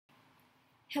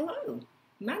Hello,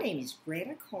 my name is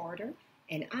Greta Carter,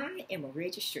 and I am a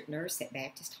registered nurse at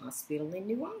Baptist Hospital in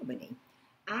New Albany.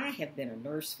 I have been a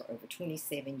nurse for over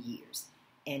 27 years,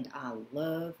 and I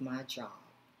love my job.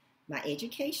 My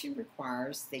education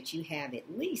requires that you have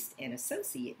at least an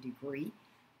associate degree,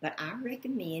 but I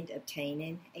recommend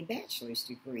obtaining a bachelor's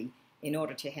degree in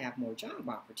order to have more job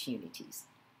opportunities.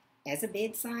 As a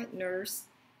bedside nurse,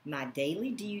 my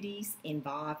daily duties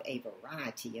involve a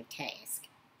variety of tasks,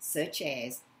 such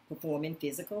as performing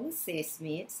physical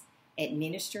assessments,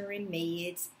 administering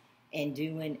meds, and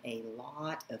doing a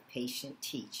lot of patient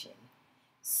teaching.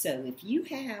 So if you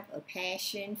have a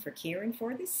passion for caring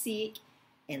for the sick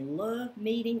and love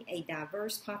meeting a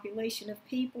diverse population of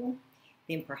people,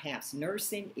 then perhaps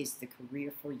nursing is the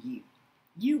career for you.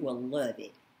 You will love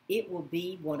it. It will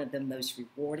be one of the most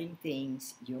rewarding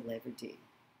things you'll ever do.